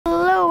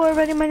Hello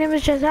everybody, my name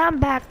is Jess. I'm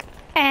back,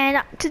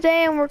 and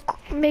today we're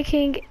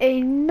making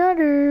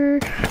another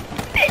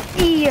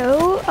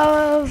video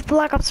of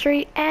Black Ops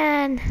 3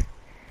 and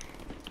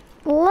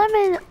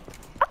Lemon.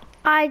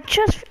 I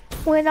just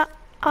figured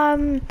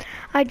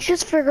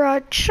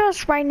out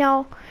just right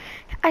now.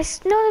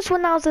 Noticed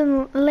when I was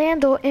in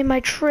Lando in my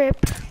trip.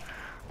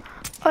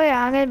 Oh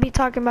yeah, I'm gonna be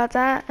talking about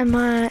that in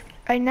my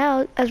right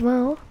now as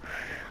well.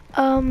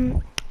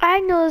 I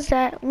noticed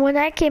that when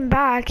I came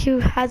back, he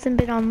hasn't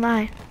been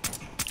online.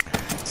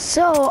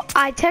 So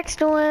I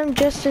texted him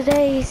just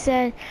today.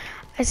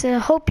 I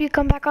said, hope you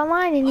come back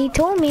online. And he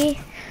told me,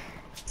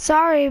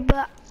 sorry,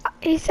 but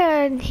he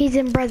said he's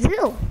in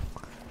Brazil.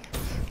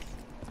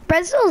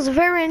 Brazil is a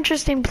very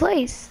interesting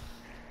place.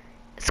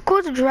 It's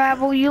cool to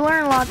travel. You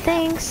learn a lot of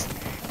things.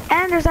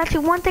 And there's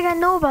actually one thing I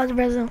know about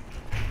Brazil.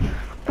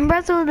 In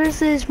Brazil, there's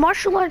this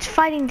martial arts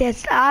fighting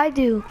dance that I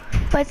do.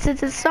 But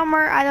since it's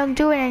summer, I don't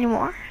do it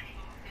anymore.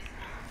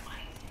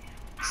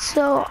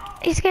 So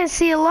he's gonna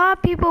see a lot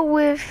of people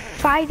with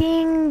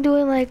fighting,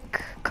 doing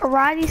like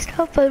karate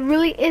stuff, but it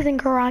really isn't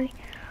karate.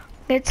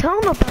 I'm gonna tell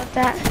him about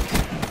that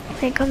when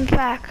he comes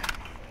back.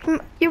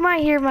 You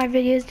might hear my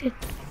videos, dude.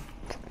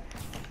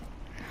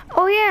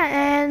 Oh yeah,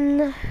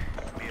 and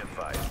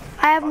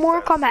I have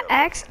Mortal Kombat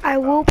X. I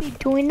will be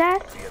doing that,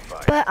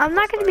 but I'm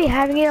not gonna be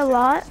having it a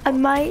lot.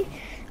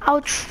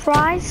 I'll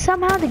try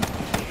somehow to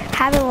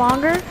have it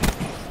longer,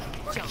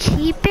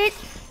 keep it.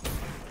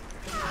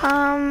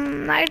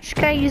 I just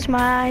gotta use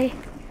my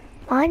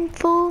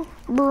mindful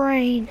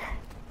brain.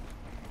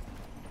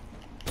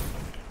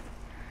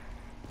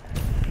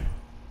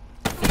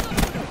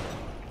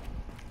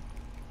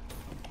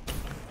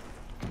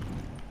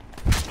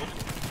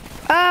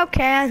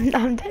 Okay,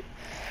 I'm dead.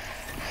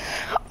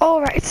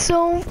 Alright,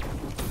 so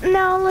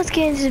now let's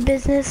get into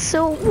business.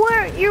 So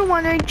you're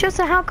wondering,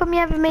 Justin, how come you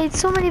haven't made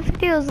so many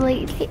videos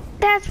lately?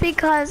 That's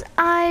because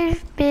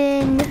I've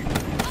been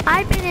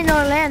in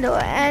Orlando,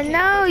 and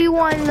now you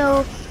want to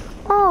know,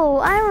 oh,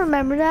 I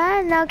remember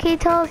that. Now can you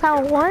tell us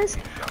how it was?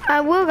 I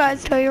will,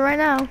 guys, tell you right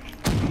now.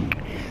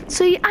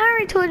 So I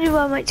already told you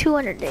about my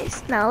 200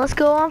 days. Now let's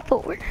go on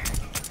forward.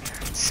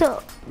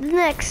 So the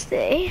next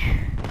day,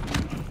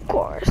 of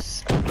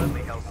course,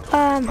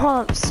 hold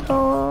up.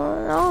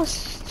 So that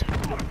was,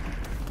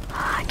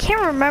 I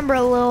can't remember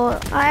a little.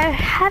 I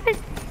haven't.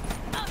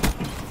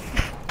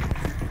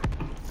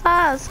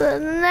 So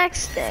the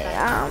next day,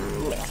 I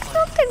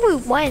don't think we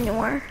went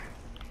anywhere.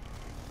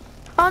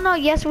 Oh no,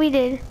 yes we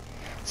did.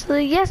 So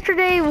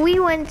yesterday we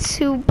went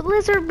to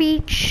Blizzard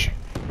Beach.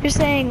 You're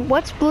saying,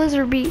 what's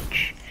Blizzard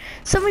Beach?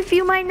 Some of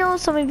you might know,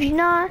 some of you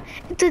not.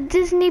 It's a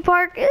Disney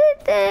park.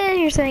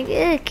 You're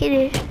saying,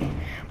 kiddish.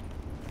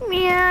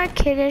 Yeah,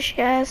 kiddish,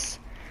 yes.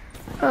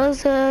 It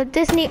was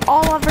Disney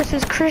All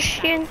versus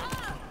Christian.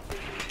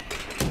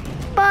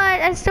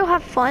 But I still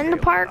have fun in the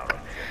park.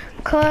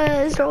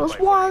 Cause there was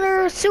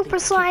water, super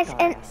slides,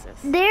 and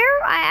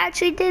there I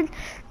actually did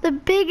the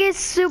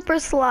biggest super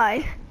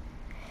slide.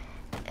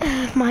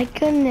 My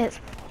goodness.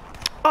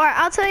 Alright,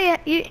 I'll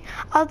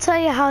tell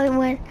you how it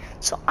went.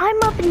 So I'm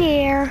up in the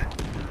air.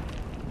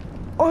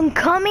 On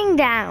coming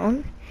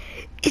down,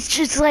 it's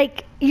just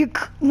like you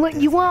want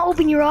to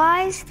open your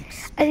eyes,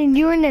 and then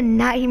you're in a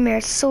nightmare.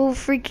 It's so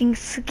freaking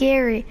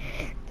scary.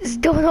 Just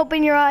don't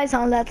open your eyes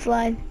on that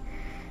slide.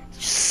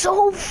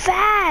 So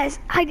fast.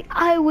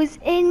 I was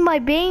in my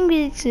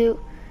bathing suit.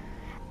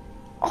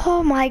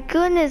 Oh my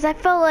goodness, I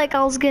felt like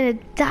I was gonna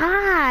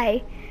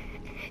die.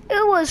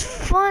 It was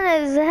fun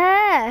as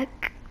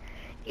heck.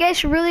 You guys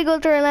should really go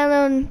to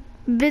Orlando and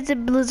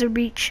visit Blizzard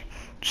Beach.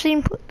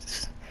 Same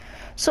place.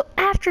 So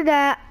after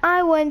that,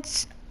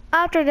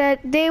 after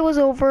that day was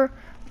over,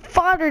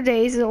 Father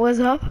Days was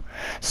up.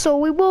 So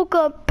we woke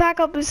up, pack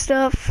up his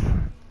stuff.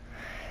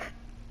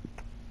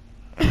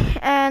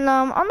 And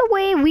on the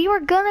way, we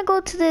were gonna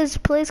go to this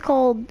place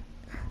called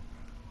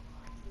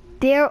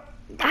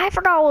I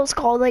forgot what it was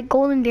called, like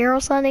Golden Darrow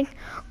something,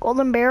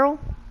 Golden Barrel,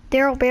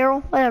 Darrow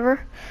Barrel,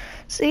 whatever.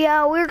 So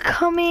yeah, we were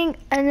coming,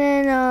 and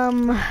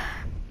then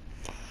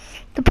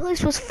the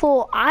place was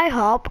full.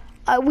 IHOP,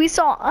 we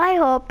saw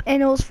IHOP,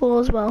 and it was full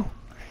as well.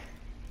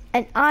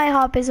 And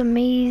IHOP is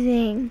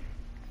amazing,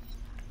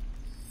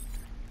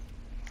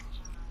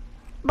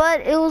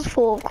 but it was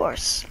full, of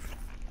course.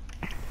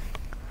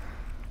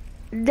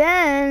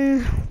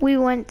 Then we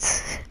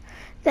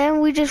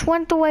just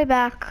went the way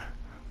back.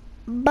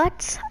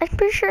 But I'm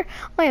pretty sure,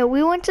 oh yeah,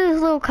 we went to this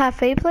little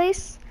cafe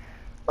place.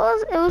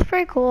 It was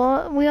pretty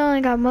cool. We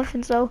only got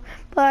muffins though.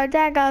 But our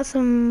dad got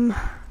some,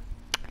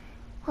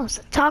 what was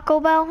it, Taco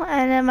Bell?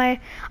 And then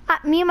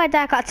me and my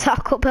dad got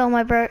Taco Bell.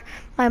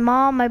 My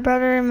mom, my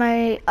brother, and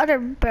my other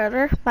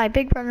brother, my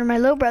big brother, and my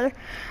little brother,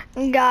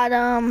 got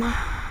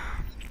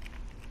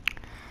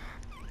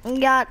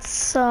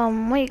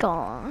some, what do you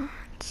call it?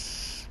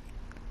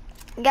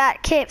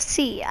 Got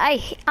KFC.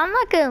 I'm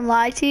not gonna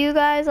lie to you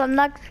guys. I'm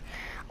not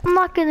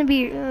gonna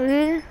be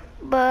rude,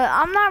 but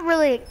I'm not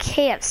really a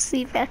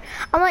KFC fan.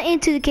 I'm not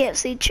into the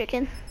KFC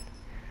chicken.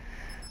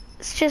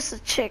 It's just a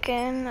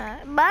chicken,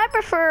 but I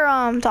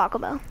prefer Taco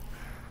Bell.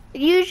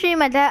 Usually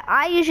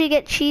I usually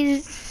get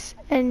cheese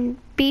and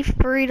beef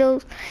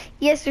burritos.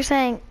 Yes, you're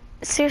saying,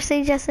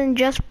 seriously, Justin,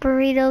 just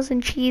burritos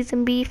and cheese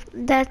and beef?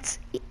 That's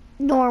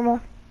normal.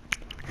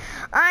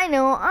 I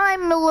know,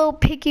 I'm a little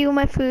picky with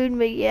my food,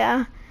 but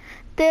yeah.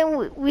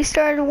 Then we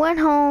went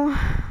home.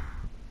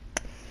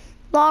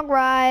 Long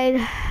ride,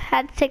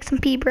 had to take some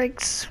pee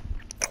breaks.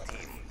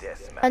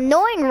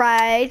 Annoying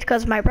ride,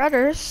 because my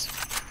brothers.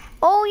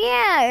 Oh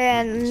yeah,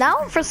 and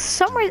now for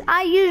some reason,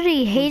 I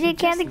usually hated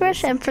Candy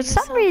Crush, and for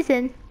some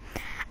reason,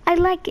 I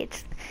like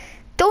it.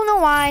 Don't know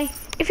why.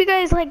 If you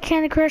guys like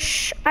Candy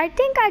Crush, I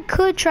think I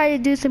could try to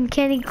do some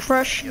Candy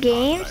Crush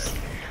games.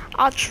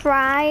 I'll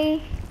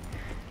try.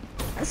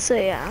 So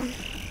yeah.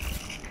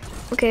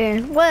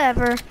 Okay,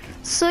 whatever.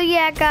 So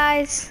yeah,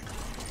 guys,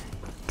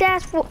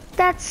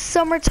 that's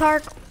Summer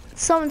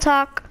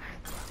Talk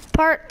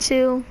Part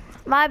 2.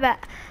 My bad.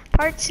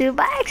 Part 2,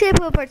 but I actually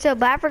put part 2,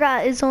 but I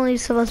forgot it's only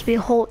supposed to be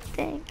a whole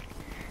thing.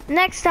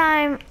 Next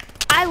time,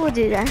 I will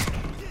do that.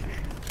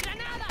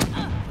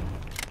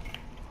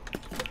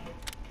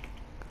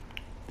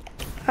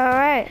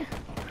 Alright.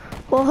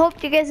 Well,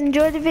 hope you guys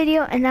enjoyed the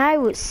video, and I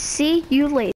will see you later.